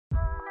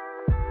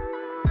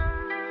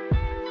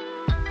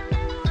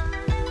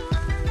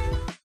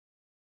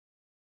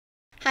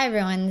Hi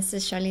everyone, this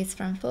is Charlize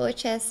from Forward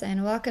Chess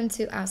and welcome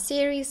to our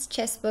series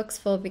Chess Books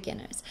for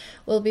Beginners.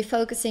 We'll be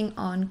focusing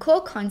on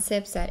core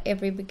concepts that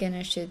every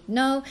beginner should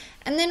know,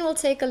 and then we'll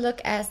take a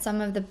look at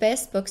some of the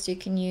best books you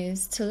can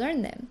use to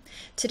learn them.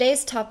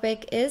 Today's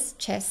topic is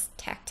chess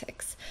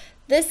tactics.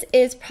 This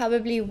is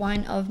probably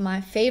one of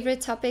my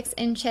favorite topics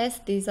in chess.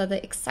 These are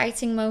the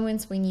exciting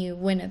moments when you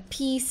win a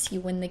piece, you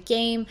win the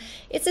game.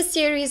 It's a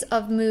series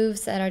of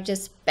moves that are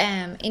just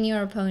bam in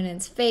your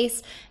opponent's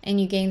face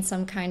and you gain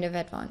some kind of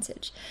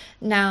advantage.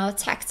 Now,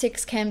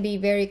 tactics can be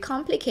very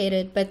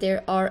complicated, but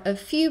there are a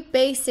few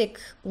basic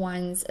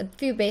ones, a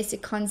few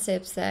basic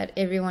concepts that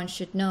everyone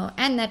should know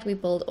and that we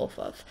build off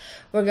of.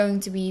 We're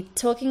going to be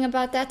talking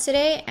about that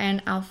today,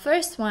 and our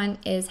first one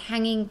is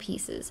hanging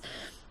pieces.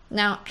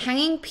 Now,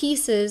 hanging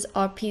pieces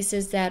are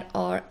pieces that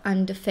are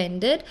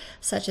undefended,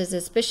 such as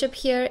this bishop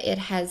here. It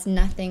has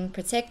nothing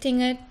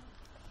protecting it.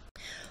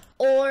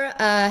 Or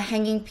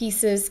hanging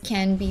pieces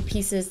can be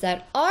pieces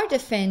that are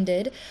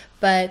defended,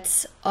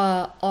 but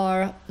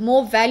are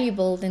more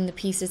valuable than the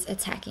pieces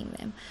attacking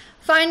them.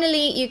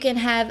 Finally, you can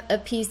have a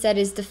piece that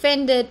is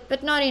defended,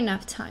 but not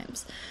enough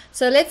times.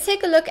 So let's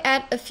take a look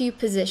at a few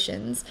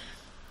positions.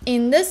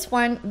 In this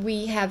one,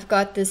 we have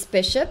got this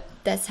bishop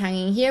that's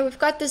hanging here. We've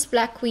got this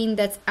black queen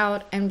that's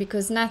out, and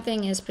because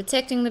nothing is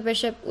protecting the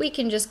bishop, we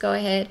can just go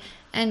ahead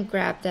and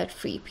grab that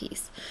free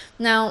piece.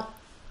 Now,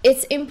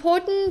 it's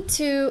important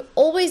to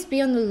always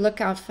be on the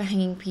lookout for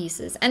hanging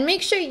pieces and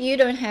make sure you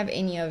don't have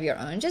any of your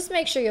own. Just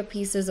make sure your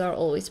pieces are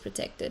always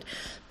protected.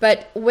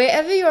 But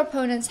wherever your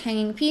opponent's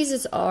hanging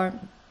pieces are,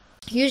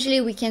 usually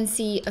we can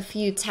see a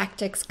few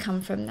tactics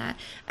come from that,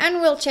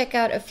 and we'll check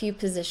out a few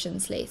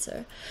positions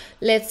later.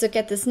 Let's look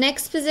at this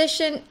next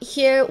position.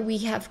 Here we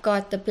have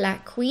got the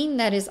black queen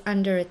that is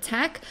under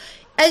attack.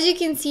 As you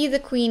can see, the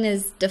queen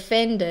is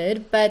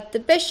defended, but the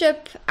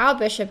bishop, our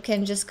bishop,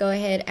 can just go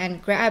ahead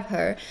and grab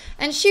her,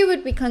 and she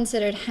would be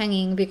considered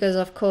hanging because,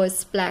 of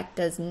course, black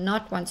does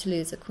not want to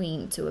lose a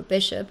queen to a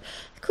bishop.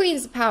 The queen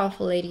is the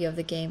powerful lady of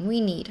the game.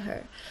 We need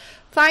her.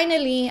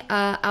 Finally,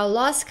 our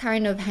last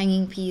kind of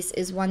hanging piece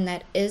is one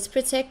that is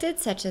protected,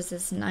 such as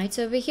this knight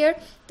over here.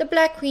 The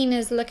black queen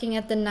is looking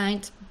at the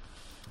knight,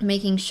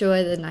 making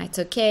sure the knight's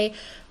okay.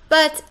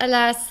 But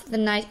alas, the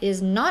knight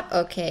is not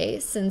okay,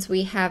 since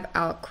we have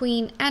our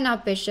queen and our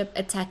bishop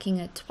attacking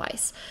it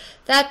twice.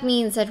 That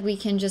means that we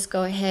can just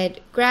go ahead,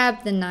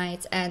 grab the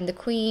knight, and the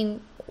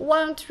queen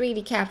won't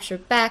really capture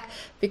back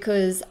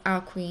because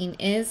our queen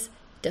is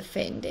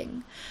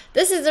defending.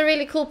 This is a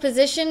really cool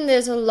position.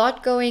 There's a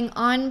lot going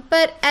on,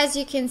 but as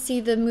you can see,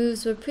 the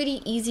moves were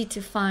pretty easy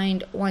to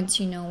find once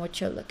you know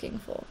what you're looking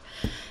for.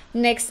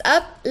 Next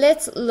up,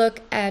 let's look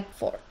at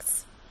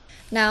forks.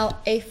 Now,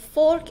 a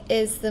fork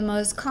is the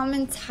most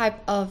common type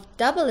of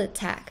double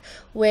attack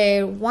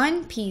where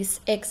one piece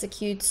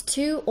executes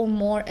two or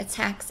more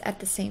attacks at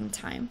the same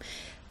time.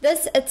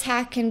 This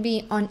attack can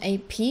be on a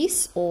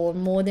piece or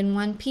more than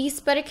one piece,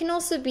 but it can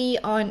also be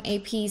on a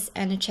piece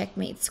and a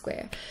checkmate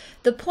square.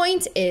 The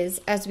point is,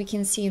 as we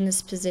can see in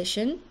this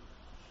position,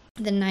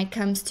 the knight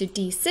comes to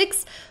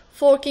d6,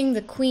 forking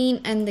the queen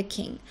and the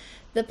king.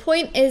 The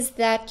point is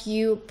that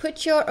you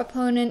put your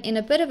opponent in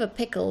a bit of a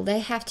pickle. They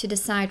have to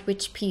decide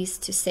which piece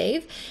to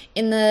save.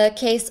 In the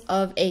case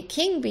of a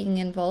king being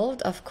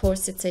involved, of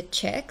course it's a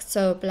check,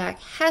 so black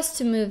has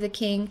to move the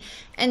king,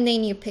 and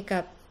then you pick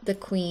up the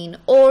queen,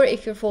 or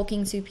if you're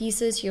forking two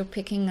pieces, you're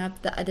picking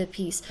up the other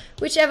piece,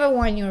 whichever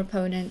one your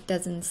opponent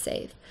doesn't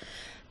save.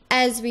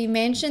 As we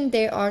mentioned,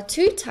 there are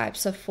two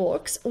types of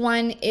forks.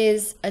 One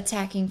is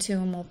attacking two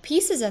or more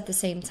pieces at the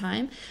same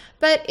time,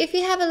 but if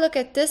you have a look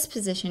at this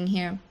position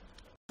here,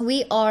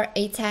 we are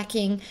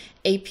attacking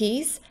a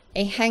piece,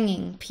 a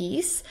hanging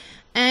piece,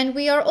 and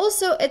we are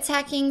also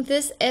attacking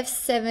this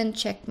f7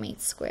 checkmate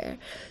square.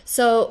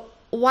 So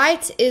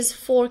white is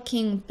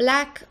forking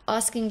black,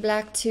 asking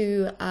black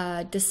to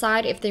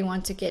decide if they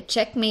want to get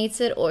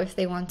checkmated or if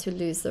they want to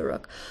lose the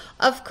rook.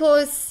 Of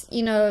course,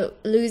 you know,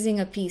 losing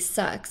a piece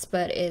sucks,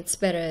 but it's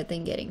better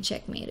than getting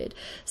checkmated.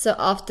 So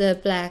after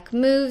black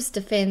moves,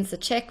 defends the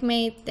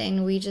checkmate,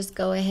 then we just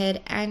go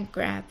ahead and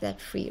grab that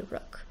free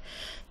rook.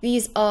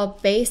 These are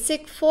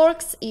basic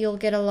forks. You'll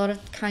get a lot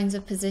of kinds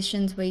of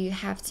positions where you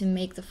have to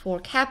make the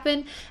fork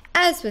happen,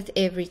 as with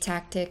every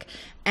tactic.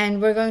 And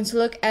we're going to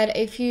look at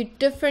a few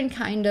different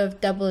kind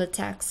of double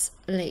attacks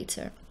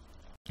later.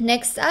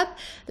 Next up,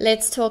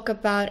 let's talk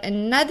about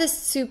another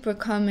super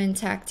common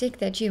tactic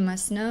that you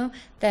must know,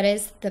 that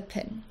is the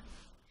pin.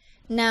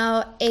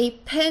 Now, a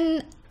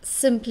pin,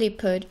 simply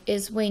put,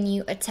 is when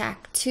you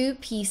attack two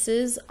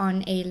pieces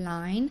on a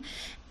line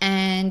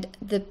and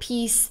the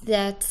piece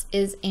that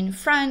is in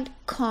front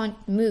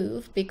can't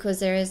move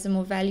because there is a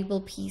more valuable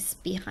piece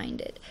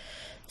behind it.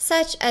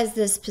 Such as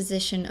this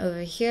position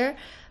over here.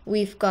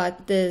 we've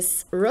got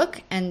this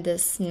rook and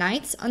this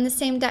knight on the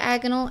same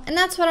diagonal, and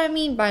that's what I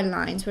mean by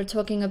lines. We're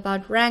talking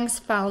about ranks,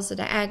 files, or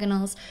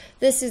diagonals.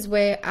 This is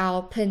where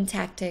our pin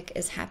tactic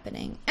is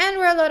happening, and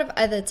where a lot of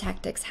other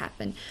tactics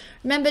happen.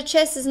 Remember,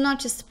 chess is not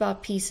just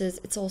about pieces,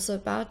 it's also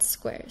about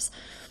squares.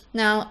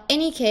 Now,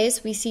 in any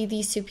case, we see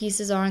these two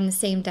pieces are on the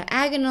same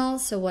diagonal,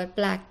 so what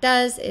black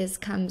does is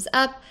comes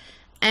up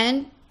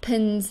and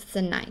pins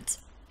the knight.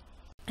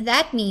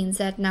 That means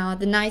that now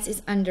the knight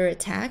is under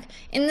attack.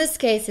 In this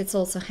case, it's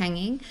also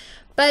hanging,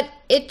 but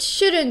it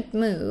shouldn't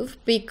move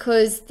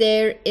because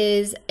there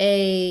is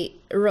a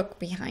rook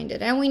behind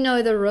it, and we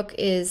know the rook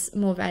is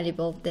more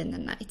valuable than the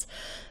knight.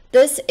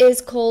 This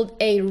is called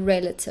a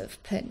relative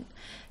pin.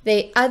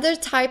 The other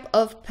type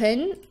of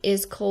pin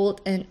is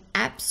called an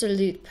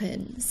absolute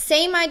pin.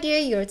 Same idea,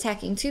 you're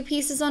attacking two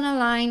pieces on a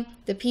line.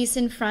 The piece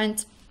in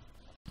front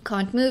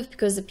can't move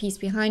because the piece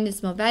behind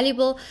is more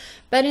valuable.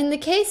 But in the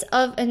case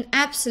of an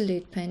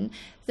absolute pin,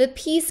 the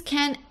piece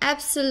can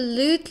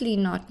absolutely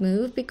not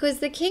move because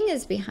the king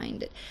is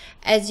behind it.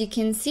 As you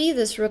can see,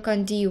 this rook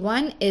on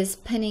d1 is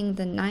pinning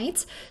the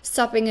knight,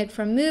 stopping it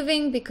from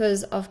moving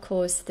because, of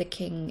course, the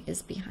king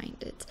is behind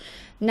it.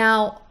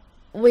 Now,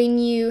 when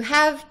you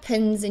have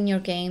pins in your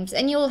games,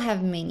 and you'll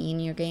have many in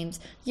your games,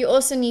 you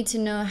also need to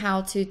know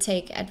how to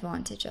take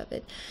advantage of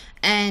it.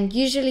 And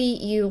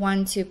usually you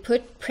want to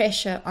put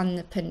pressure on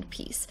the pinned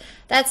piece.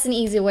 That's an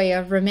easy way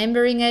of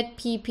remembering it.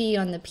 PP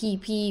on the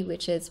PP,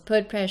 which is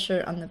put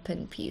pressure on the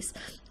pinned piece.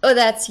 Or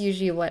that's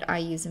usually what I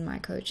use in my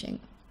coaching.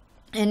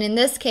 And in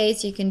this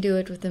case, you can do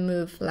it with a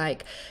move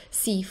like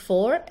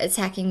c4,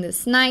 attacking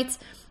this knight,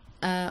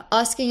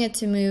 asking it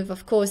to move.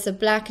 Of course, the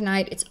black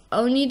knight, its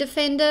only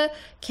defender,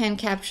 can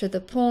capture the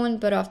pawn,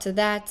 but after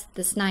that,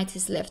 this knight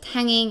is left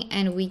hanging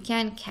and we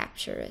can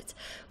capture it.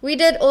 We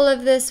did all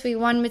of this, we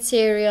won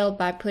material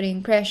by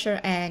putting pressure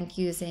and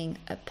using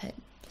a pin.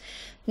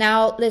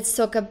 Now, let's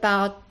talk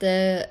about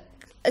a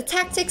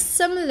tactic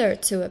similar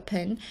to a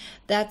pin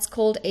that's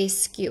called a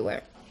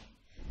skewer.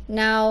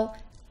 Now,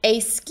 a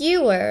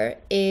skewer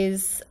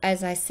is,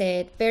 as I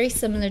said, very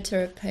similar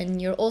to a pin.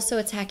 You're also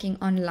attacking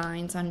on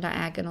lines, on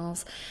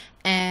diagonals.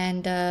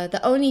 And the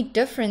only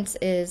difference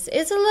is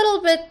it's a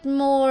little bit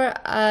more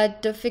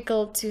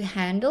difficult to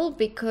handle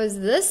because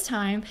this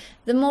time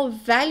the more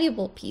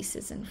valuable piece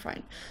is in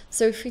front.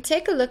 So if we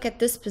take a look at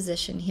this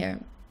position here,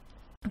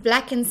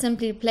 black can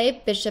simply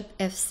play bishop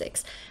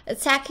f6,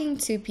 attacking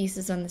two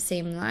pieces on the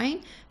same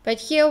line. But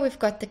here we've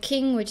got the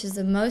king, which is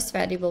the most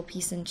valuable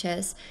piece in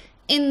chess,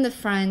 in the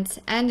front,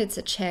 and it's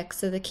a check,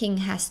 so the king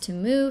has to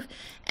move.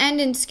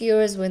 And in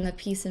skewers, when the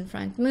piece in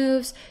front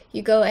moves,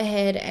 you go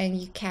ahead and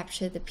you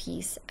capture the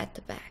piece at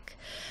the back.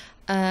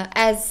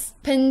 As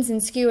pins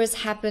and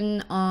skewers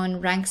happen on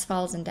ranks,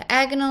 files, and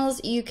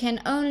diagonals, you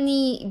can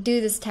only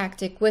do this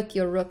tactic with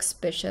your rooks,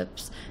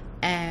 bishops,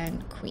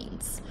 and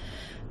queens.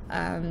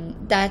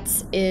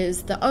 That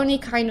is the only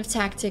kind of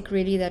tactic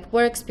really that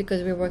works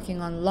because we're working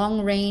on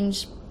long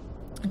range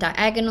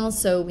diagonal,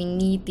 so we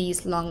need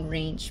these long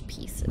range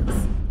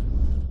pieces.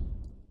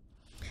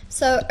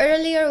 So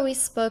earlier we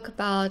spoke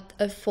about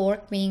a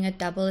fork being a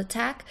double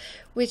attack,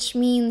 which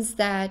means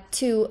that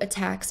two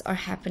attacks are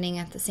happening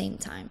at the same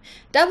time.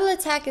 Double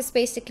attack is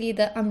basically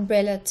the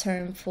umbrella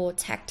term for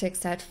tactics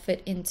that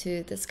fit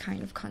into this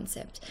kind of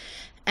concept.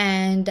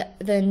 And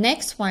the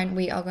next one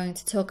we are going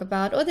to talk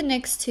about, or the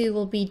next two,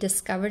 will be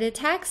discovered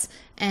attacks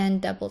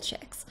and double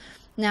checks.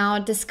 Now,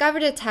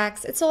 discovered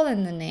attacks, it's all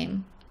in the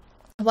name.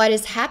 What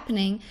is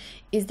happening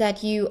is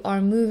that you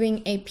are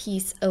moving a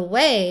piece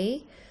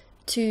away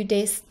to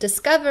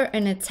discover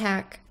an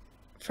attack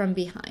from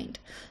behind.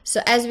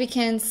 So as we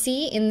can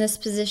see in this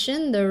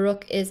position, the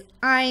rook is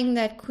eyeing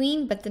that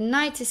queen, but the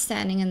knight is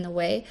standing in the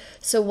way.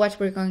 So what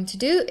we're going to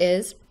do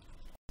is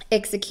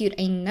execute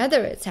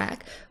another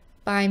attack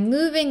by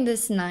moving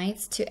this knight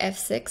to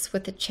f6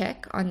 with a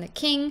check on the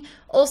king,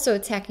 also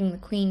attacking the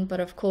queen,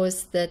 but of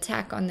course the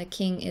attack on the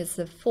king is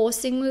the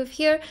forcing move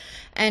here.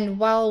 And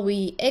while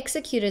we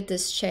executed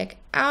this check,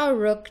 our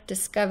rook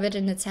discovered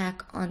an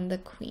attack on the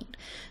queen.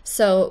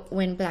 So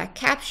when black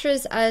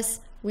captures us,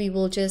 we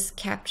will just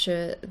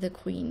capture the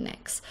queen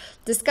next.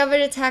 Discovered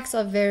attacks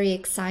are very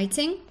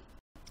exciting,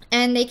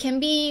 and they can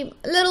be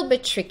a little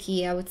bit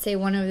tricky. I would say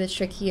one of the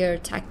trickier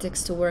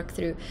tactics to work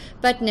through,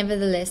 but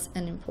nevertheless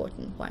an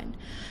important one.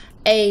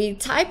 A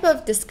type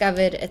of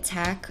discovered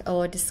attack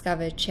or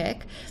discovered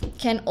check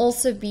can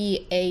also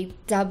be a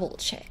double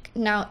check.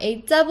 Now, a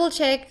double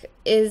check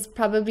is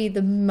probably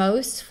the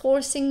most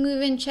forcing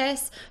move in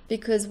chess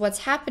because what's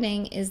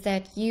happening is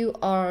that you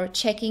are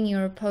checking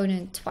your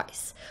opponent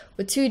twice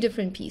with two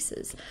different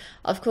pieces.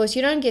 Of course,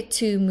 you don't get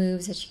two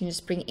moves that you can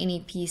just bring any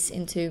piece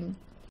into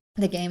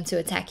the game to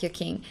attack your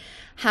king.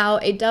 How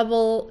a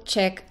double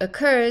check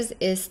occurs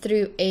is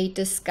through a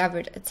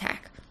discovered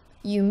attack.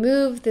 You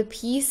move the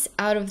piece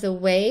out of the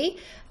way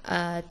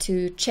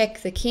to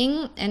check the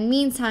king, and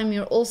meantime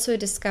you're also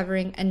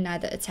discovering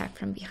another attack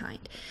from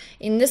behind.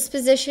 In this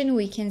position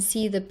we can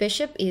see the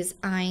bishop is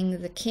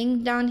eyeing the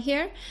king down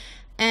here,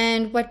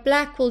 and what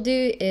black will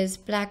do is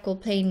black will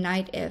play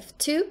knight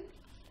f2,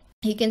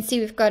 You can see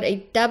we've got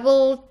a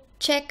double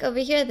check over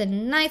here. The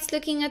knight's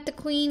looking at the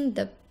queen,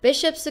 the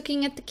bishop's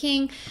looking at the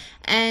king,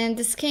 and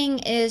this king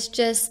is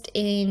just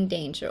in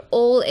danger.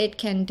 All it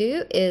can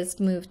do is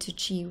move to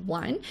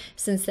g1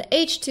 since the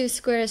h2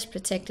 square is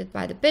protected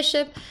by the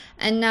bishop.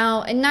 And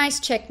now a nice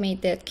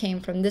checkmate that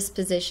came from this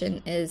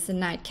position is the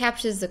knight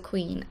captures the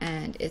queen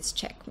and it's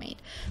checkmate.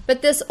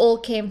 But this all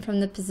came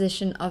from the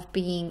position of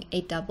being a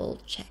double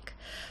check.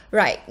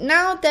 Right,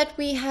 now that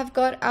we have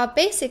got our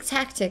basic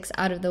tactics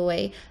out of the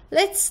way,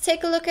 let's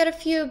take a look at a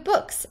few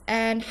books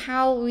and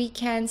how we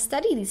can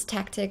study these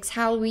tactics,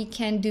 how we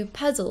can do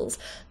puzzles.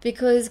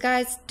 Because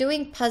guys,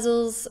 doing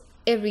puzzles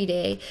every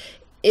day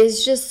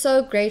is just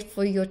so great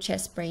for your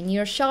chess brain.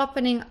 You're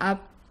sharpening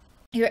up,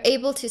 you're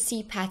able to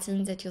see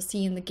patterns that you'll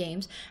see in the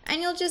games,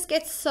 and you'll just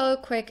get so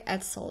quick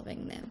at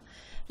solving them.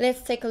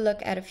 Let's take a look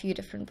at a few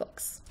different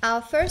books.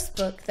 Our first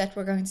book that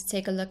we're going to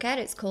take a look at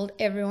is called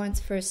Everyone's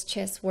First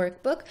Chess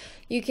Workbook.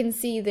 You can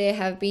see there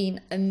have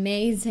been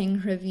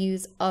amazing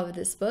reviews of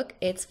this book.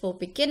 It's for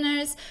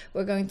beginners.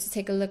 We're going to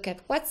take a look at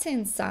what's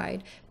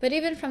inside, but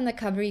even from the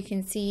cover you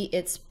can see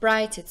it's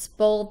bright, it's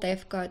bold,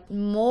 they've got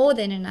more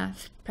than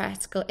enough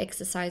practical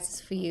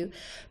exercises for you.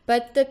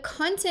 But the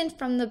content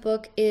from the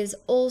book is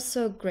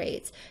also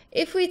great.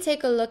 If we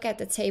take a look at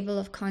the table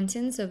of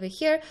contents over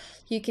here,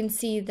 you can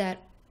see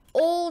that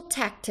all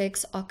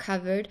tactics are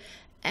covered,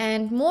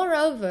 and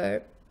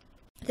moreover,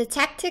 the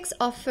tactics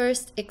are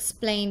first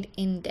explained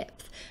in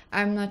depth.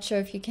 I'm not sure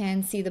if you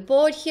can see the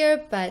board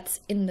here, but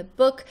in the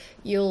book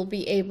you'll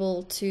be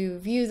able to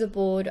view the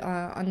board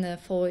on the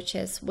Forward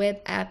Chess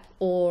web app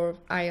or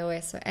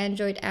iOS or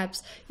Android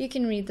apps. You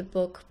can read the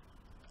book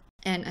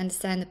and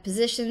understand the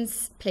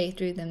positions, play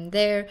through them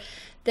there.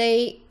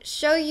 They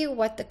show you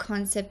what the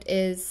concept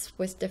is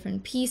with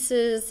different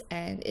pieces,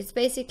 and it's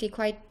basically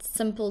quite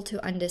simple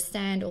to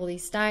understand all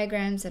these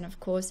diagrams, and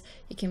of course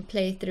you can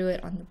play through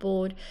it on the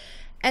board.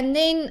 And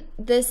then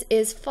this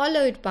is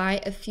followed by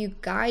a few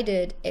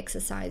guided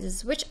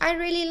exercises, which I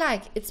really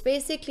like. It's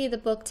basically the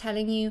book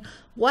telling you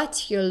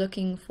what you're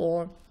looking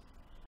for.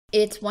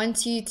 It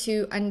wants you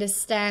to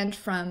understand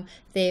from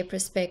their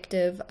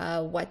perspective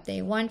what they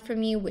want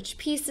from you, which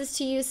pieces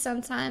to use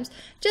sometimes,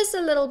 just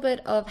a little bit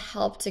of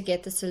help to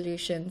get the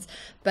solutions.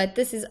 But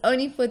this is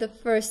only for the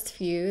first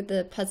few.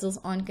 The puzzles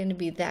aren't going to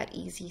be that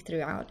easy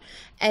throughout.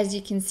 As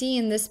you can see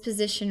in this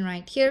position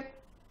right here,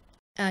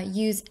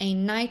 use a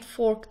knight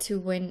fork to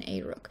win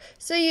a rook.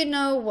 So you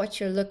know what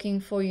you're looking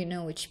for, you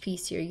know which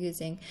piece you're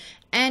using.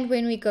 And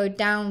when we go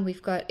down,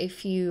 we've got a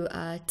few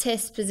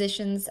test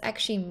positions,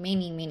 actually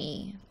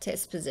many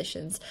test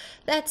positions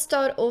that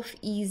start off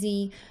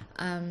easy,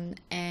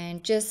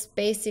 and just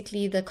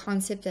basically the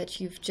concept that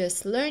you've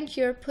just learned,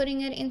 you're putting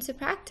it into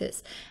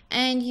practice,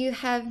 and you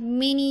have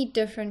many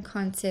different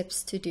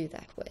concepts to do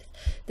that with.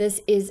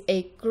 This is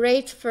a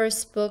great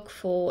first book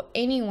for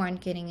anyone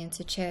getting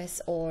into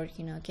chess, or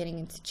getting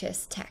into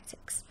chess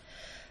tactics.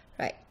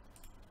 Right.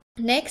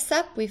 Next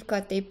up, we've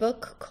got a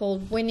book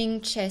called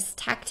Winning Chess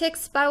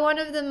Tactics by one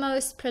of the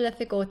most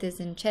prolific authors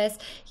in chess,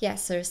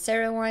 Yasser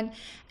Seirawan,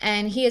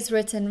 and he has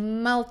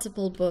written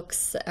multiple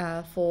books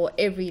for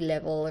every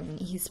level, and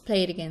he's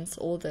played against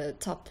all the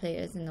top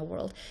players in the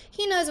world.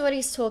 He knows what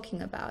he's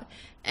talking about,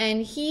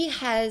 and he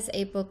has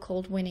a book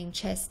called Winning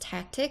Chess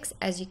Tactics.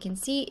 As you can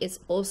see, it's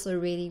also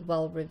really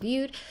well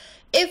reviewed.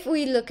 If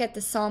we look at the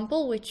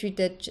sample, which we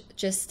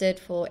just did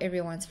for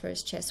Everyone's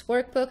First Chess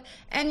Workbook,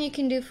 and you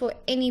can do for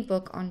any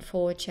book on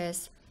Forward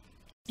Chess,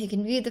 you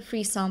can view the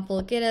free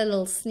sample, get a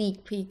little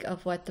sneak peek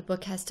of what the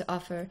book has to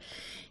offer.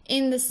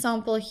 In the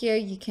sample here,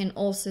 you can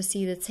also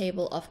see the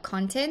table of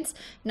contents.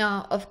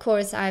 Now, of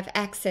course, I have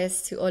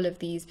access to all of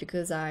these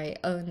because I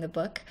own the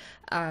book.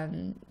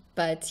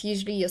 But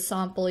usually your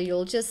sample,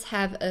 you'll just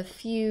have a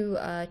few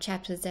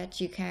chapters that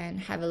you can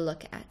have a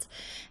look at.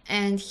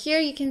 And here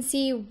you can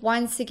see,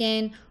 once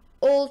again,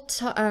 all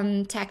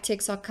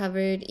tactics are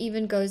covered,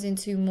 even goes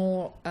into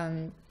more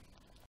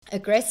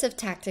aggressive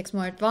tactics,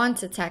 more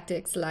advanced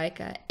tactics like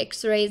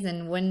X-rays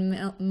and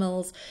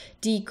windmills,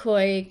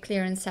 decoy,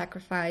 clearance,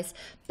 sacrifice.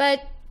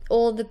 But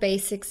all the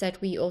basics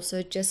that we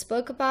also just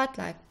spoke about,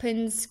 like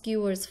pins,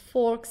 skewers,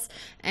 forks,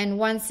 and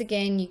once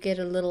again you get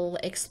a little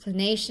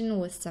explanation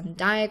with some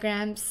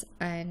diagrams,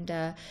 and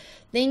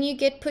then you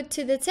get put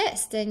to the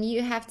test and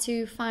you have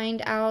to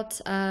find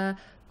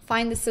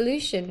the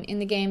solution in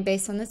the game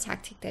based on the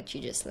tactic that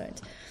you just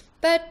learned.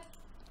 But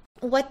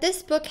what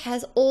this book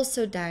has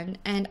also done,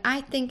 and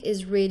I think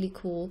is really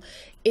cool,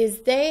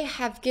 is they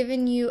have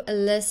given you a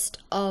list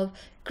of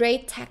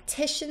great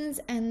tacticians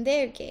and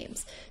their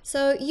games.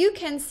 So you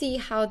can see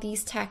how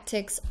these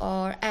tactics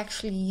are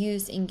actually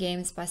used in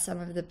games by some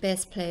of the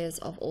best players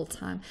of all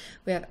time.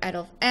 We have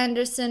Adolf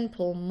Anderssen,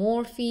 Paul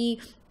Morphy,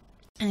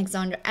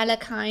 Alexander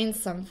Alekhine,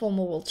 some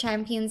former world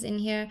champions in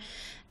here.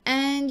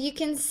 And you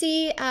can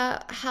see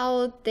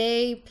how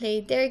they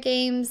played their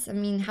games. I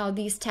mean, how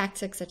these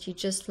tactics that you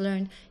just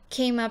learned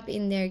came up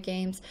in their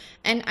games.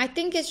 And I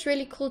think it's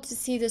really cool to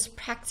see this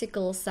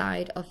practical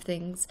side of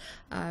things.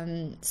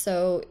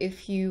 So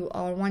if you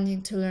are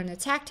wanting to learn the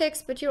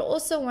tactics, but you're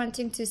also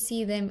wanting to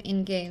see them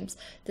in games,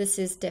 this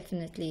is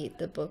definitely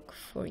the book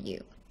for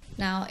you.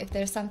 Now, if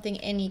there's something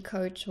any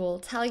coach will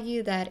tell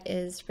you, that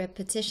is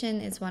repetition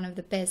is one of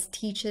the best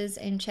teachers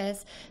in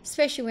chess,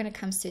 especially when it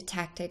comes to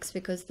tactics,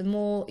 because the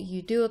more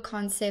you do a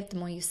concept, the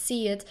more you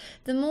see it,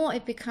 the more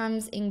it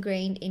becomes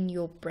ingrained in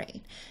your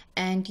brain.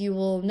 And you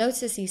will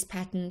notice these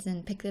patterns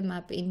and pick them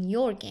up in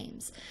your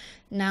games.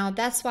 Now,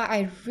 that's why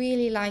I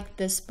really like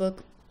this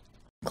book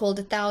called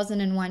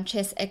 1001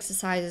 Chess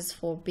Exercises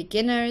for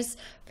Beginners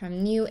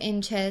from New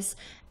in Chess,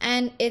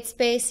 and it's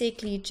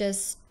basically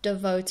just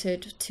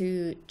devoted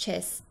to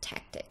chess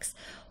tactics.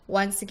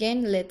 Once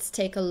again, let's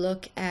take a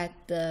look at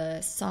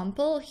the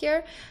sample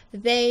here.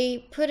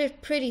 They put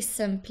it pretty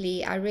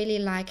simply. I really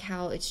like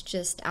how it's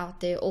just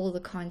out there, all the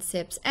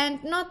concepts,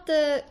 and not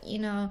the,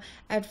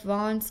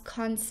 advanced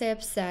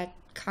concepts that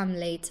come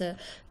later.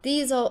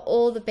 These are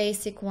all the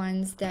basic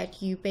ones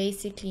that you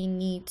basically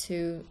need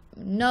to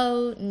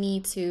know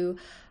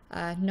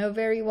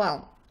very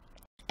well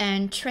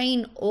and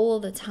train all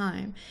the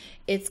time.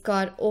 It's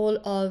got all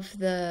of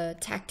the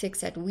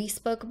tactics that we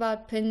spoke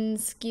about,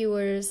 pins,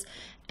 skewers,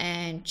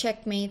 and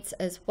checkmates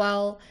as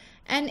well.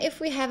 And if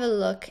we have a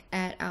look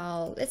at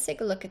let's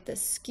take a look at the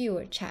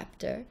skewer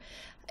chapter.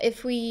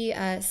 If we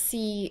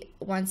see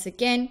once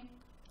again,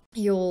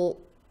 you'll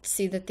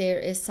see that there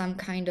is some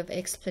kind of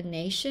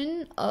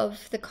explanation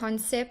of the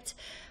concept,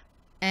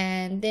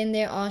 and then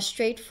there are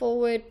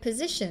straightforward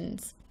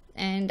positions.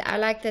 And I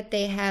like that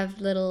they have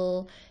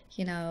little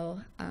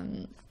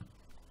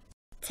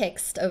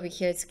text over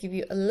here to give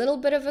you a little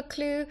bit of a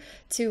clue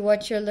to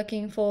what you're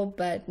looking for,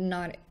 but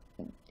not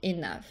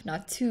enough,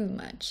 not too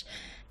much.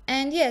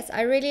 And yes,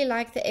 I really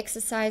like the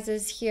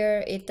exercises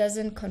here. It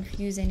doesn't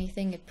confuse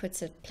anything. It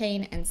puts it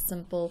plain and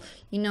simple.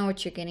 You know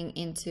what you're getting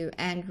into.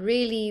 And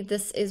really,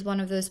 this is one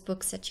of those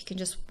books that you can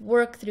just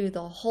work through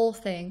the whole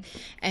thing,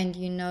 and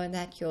you know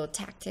that your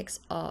tactics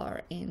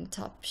are in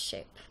top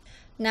shape.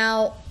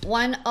 Now,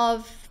 one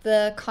of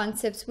the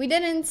concepts we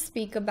didn't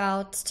speak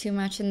about too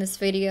much in this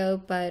video,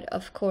 but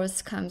of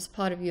course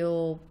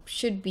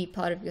should be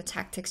part of your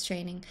tactics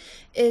training,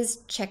 is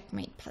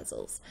checkmate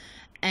puzzles.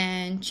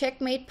 And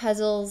checkmate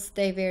puzzles,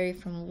 they vary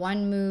from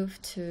 1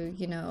 move to,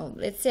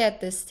 let's say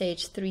at this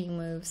stage 3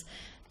 moves.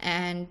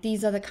 And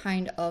these are the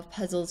kind of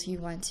puzzles you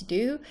want to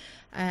do.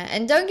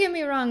 And don't get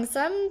me wrong,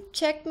 some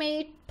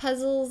checkmate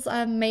puzzles,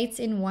 mates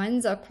in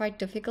ones, are quite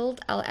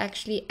difficult. I'll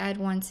actually add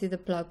one to the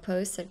blog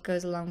post that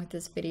goes along with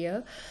this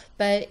video.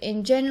 But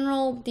in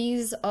general,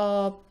 these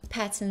are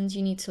patterns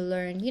you need to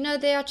learn.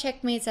 There are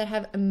checkmates that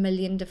have a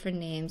million different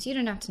names. You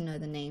don't have to know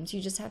the names.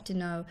 You just have to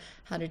know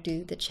how to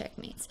do the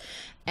checkmates.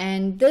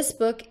 And this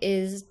book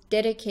is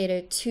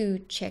dedicated to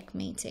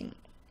checkmating.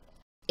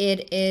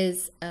 It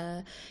is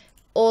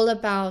all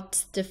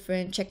about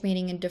different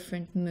checkmating and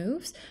different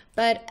moves.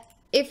 But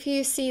if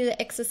you see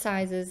the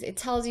exercises, it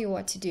tells you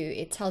what to do.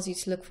 It tells you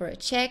to look for a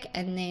check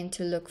and then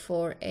to look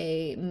for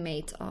a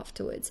mate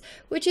afterwards,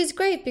 which is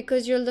great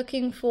because you're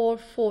looking for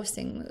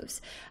forcing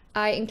moves.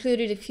 I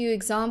included a few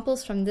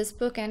examples from this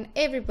book and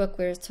every book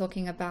we're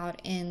talking about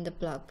in the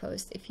blog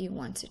post if you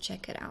want to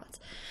check it out.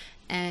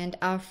 And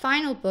our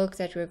final book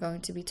that we're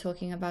going to be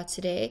talking about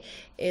today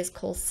is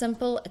called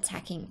Simple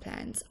Attacking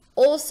Plans.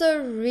 Also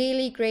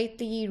really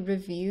greatly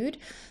reviewed.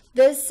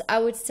 This, I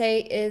would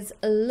say, is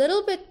a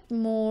little bit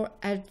more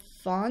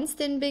advanced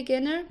than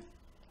beginner.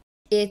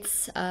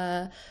 It's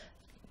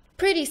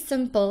pretty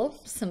simple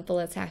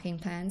attacking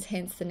plans,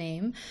 hence the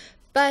name.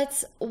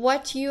 But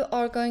what you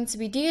are going to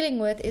be dealing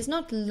with is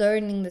not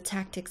learning the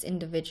tactics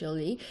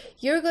individually.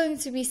 You're going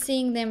to be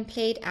seeing them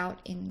played out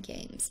in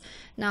games.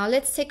 Now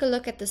let's take a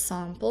look at the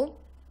sample.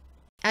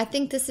 I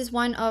think this is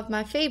one of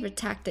my favorite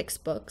tactics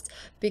books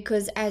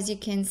because, as you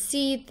can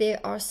see, there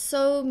are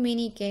so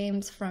many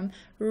games from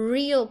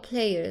real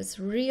players,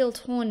 real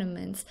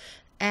tournaments,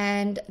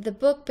 and the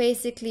book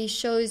basically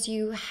shows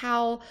you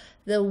how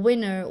the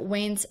winner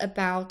went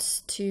about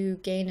to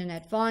gain an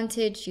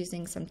advantage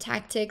using some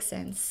tactics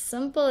and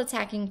simple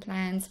attacking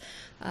plans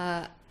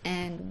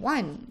and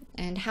won,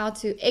 and how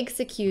to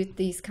execute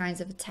these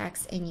kinds of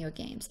attacks in your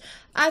games.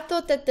 I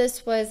thought that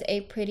this was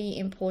a pretty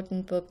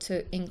important book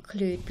to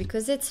include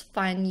because it's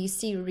fun. You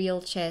see real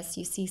chess,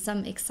 you see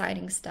some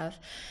exciting stuff,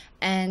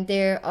 and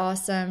there are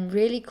some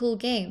really cool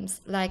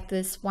games like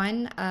this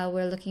one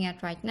we're looking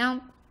at right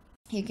now.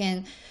 You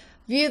can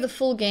view the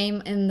full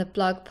game in the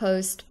blog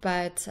post,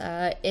 but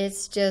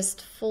it's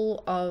just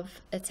full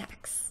of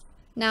attacks.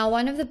 Now,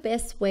 one of the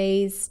best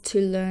ways to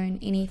learn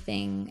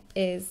anything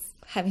is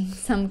having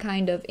some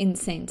kind of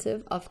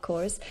incentive, of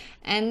course,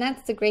 and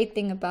that's the great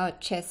thing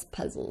about chess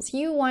puzzles.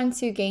 You want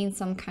to gain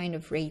some kind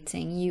of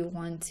rating. You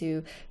want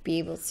to be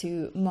able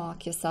to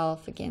mark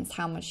yourself against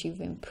how much you've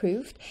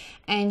improved,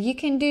 and you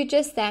can do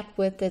just that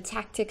with the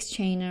tactics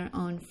trainer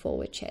on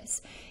Forward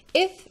Chess.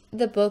 If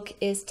the book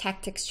is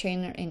Tactics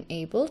Trainer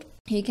enabled,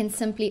 you can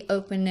simply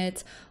open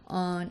it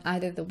on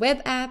either the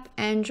web app,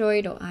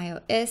 Android or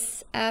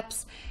iOS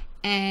apps.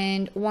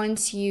 And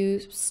once you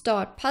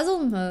start puzzle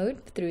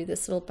mode through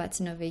this little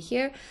button over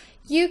here,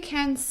 you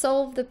can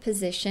solve the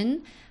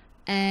position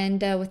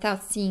and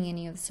without seeing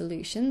any of the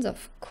solutions,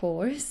 of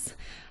course.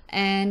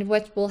 And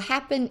what will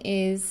happen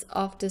is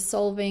after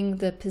solving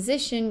the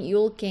position,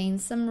 you'll gain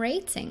some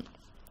rating.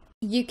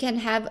 You can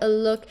have a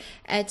look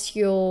at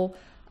your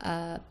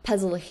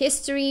puzzle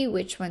history,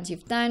 which ones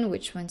you've done,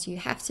 which ones you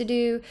have to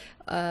do,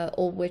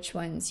 or which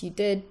ones you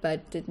did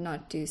but did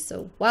not do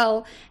so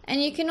well.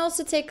 And you can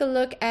also take a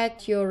look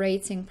at your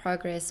rating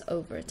progress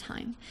over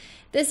time.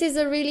 This is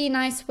a really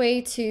nice way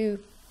to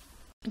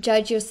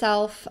judge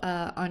yourself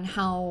on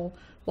how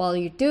well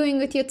you're doing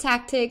with your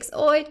tactics,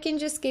 or it can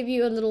just give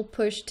you a little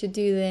push to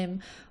do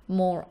them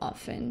more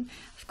often.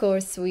 Of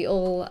course, we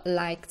all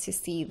like to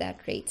see that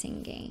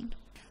rating gain.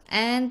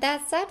 And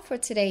that's that for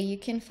today. You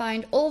can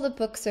find all the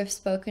books we've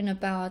spoken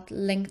about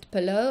linked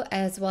below,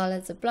 as well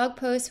as a blog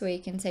post where you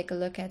can take a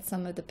look at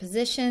some of the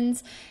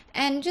positions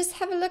and just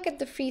have a look at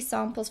the free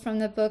samples from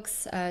the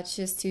books,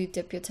 just to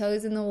dip your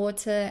toes in the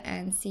water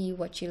and see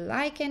what you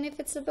like and if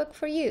it's a book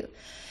for you.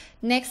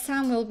 Next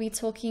time we'll be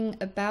talking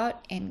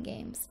about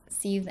endgames.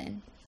 See you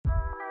then.